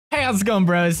Hey, how's it going,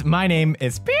 bros? My name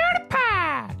is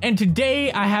Pewdiepie, and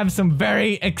today I have some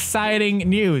very exciting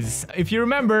news. If you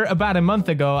remember, about a month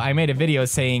ago, I made a video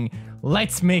saying,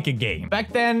 let's make a game.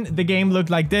 Back then, the game looked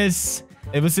like this.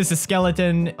 It was just a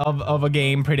skeleton of a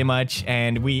game, pretty much,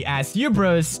 and we asked you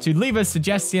bros to leave us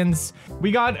suggestions.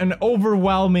 We got an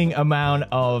overwhelming amount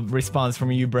of response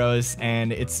from you bros,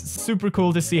 and it's super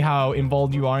cool to see how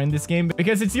involved you are in this game,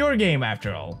 because it's your game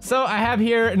after all. So I have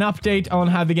here an update on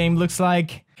how the game looks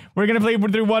like. We're gonna play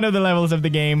through one of the levels of the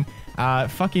game.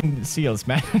 Fucking seals,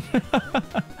 man.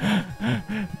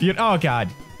 Oh god.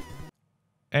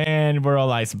 And we're all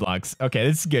ice blocks. Okay,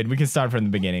 this is good. We can start from the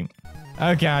beginning.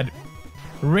 Oh god.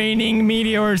 Raining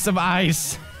meteors of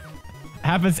ice.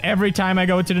 Happens every time I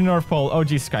go to the North Pole. Oh,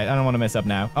 Jesus Christ. I don't want to mess up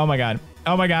now. Oh, my God.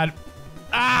 Oh, my God.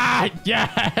 Ah,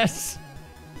 yes.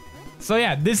 So,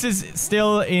 yeah, this is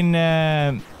still in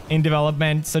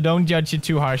development, so don't judge it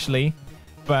too harshly.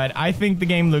 But I think the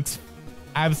game looks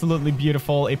absolutely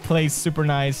beautiful. It plays super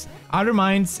nice. Outer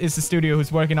Minds is the studio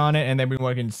who's working on it, and they've been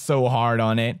working so hard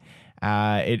on it.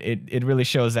 It really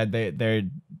shows that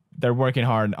they're working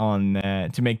hard on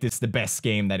to make this the best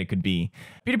game that it could be.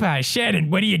 PewDiePie,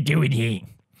 Shannon, what are you doing here?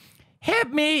 Help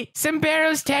me! Some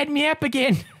barrels tied me up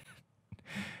again.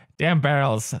 Damn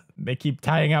barrels. They keep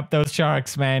tying up those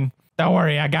sharks, man. Don't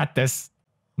worry, I got this.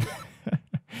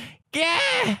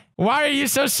 Yeah! Why are you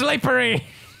so slippery?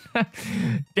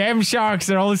 Damn sharks,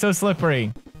 they're always so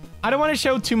slippery. I don't want to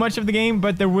show too much of the game,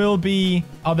 but there will be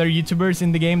other YouTubers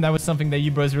in the game. That was something that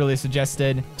you bros really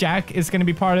suggested. Jack is going to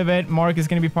be part of it. Mark is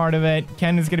going to be part of it.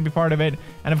 Ken is going to be part of it.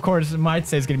 And of course,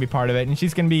 Maitse is going to be part of it. And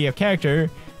she's going to be a character,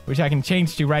 which I can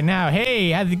change to right now. Hey,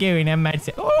 how's it going? I'm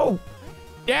Maitse. Oh,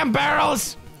 damn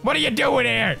barrels. What are you doing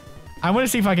here? I want to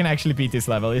see if I can actually beat this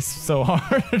level. It's so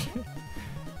hard.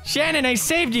 Shannon, I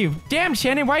saved you. Damn,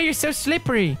 Shannon, why are you so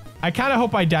slippery? I kind of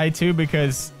hope I die too,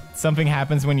 because something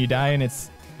happens when you die, and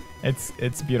it's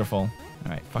beautiful.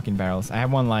 All right, fucking barrels. I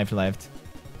have one life left.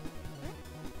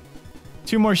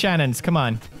 2 more Shannons. Come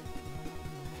on.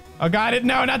 Oh, got it.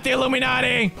 No, not the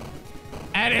Illuminati.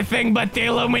 Anything but the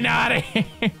Illuminati.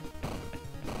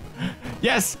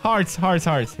 Yes, hearts, hearts,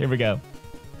 hearts. Here we go.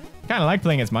 Kind of like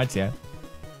playing as much, yeah.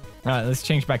 All right, let's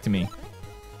change back to me.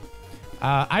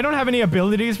 I don't have any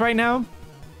abilities right now,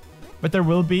 but there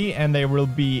will be, and they will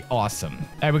be awesome.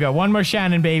 There we go. 1 more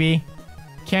Shannon, baby.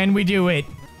 Can we do it?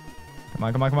 Come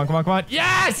on, come on, come on, come on, come on.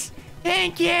 Yes!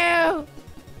 Thank you!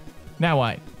 Now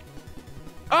what?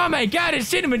 Oh my god, it's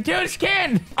Cinnamon Toast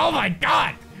Ken! Oh my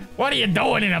god! What are you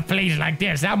doing in a place like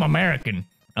this? I'm American.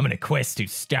 I'm on a quest to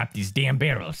stop these damn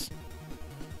barrels.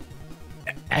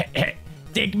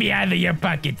 Take me out of your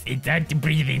pockets. It's hard to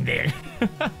breathe in there.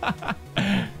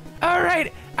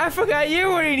 Alright, I forgot you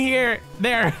were in here.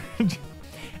 There.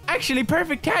 Actually,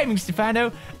 perfect timing,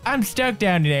 Stefano. I'm stuck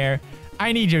down there.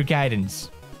 I need your guidance.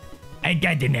 I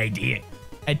got an idea.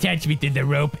 Attach me to the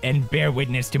rope and bear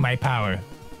witness to my power.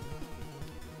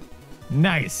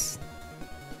 Nice.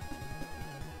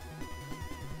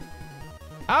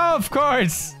 Oh, of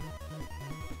course.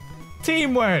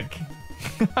 Teamwork.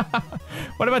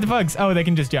 What about the bugs? Oh, they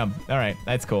can just jump. All right,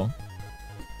 that's cool.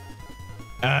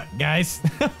 Guys.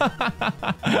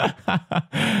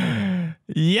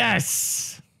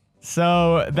 Yes.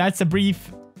 So that's a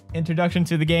brief introduction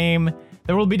to the game.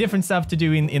 There will be different stuff to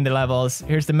do in the levels.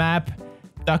 Here's the map,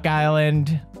 Duck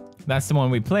Island. That's the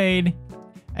one we played.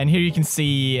 And here you can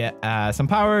see some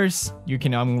powers. You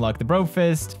can unlock the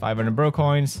BROFIST, 500 bro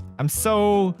coins. I'm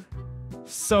so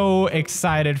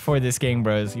excited for this game,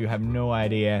 bros. You have no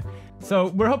idea. So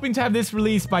we're hoping to have this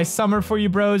released by summer for you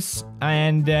bros.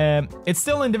 And it's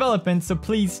still in development, so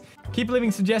please keep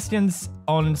leaving suggestions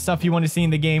on stuff you want to see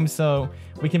in the game, so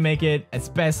we can make it as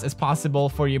best as possible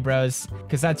for you bros,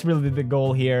 because that's really the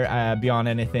goal here, beyond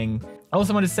anything. I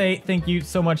also want to say thank you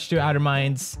so much to Outer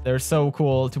Minds. They're so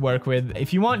cool to work with.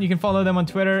 If you want, you can follow them on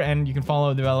Twitter, and you can follow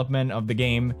the development of the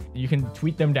game. You can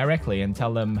tweet them directly and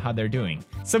tell them how they're doing.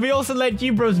 So we also let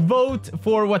you bros vote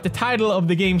for what the title of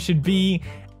the game should be.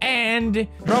 And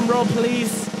drum roll,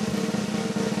 please.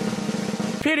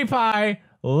 PewDiePie,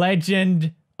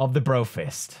 Legend of the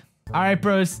BROFIST. All right,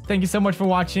 bros. Thank you so much for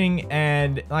watching.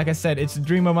 And like I said, it's a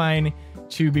dream of mine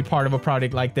to be part of a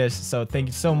project like this. So thank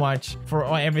you so much for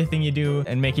everything you do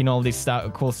and making all this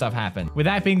cool stuff happen. With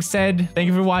that being said, thank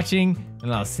you for watching,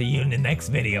 and I'll see you in the next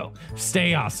video.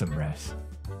 Stay awesome, bros.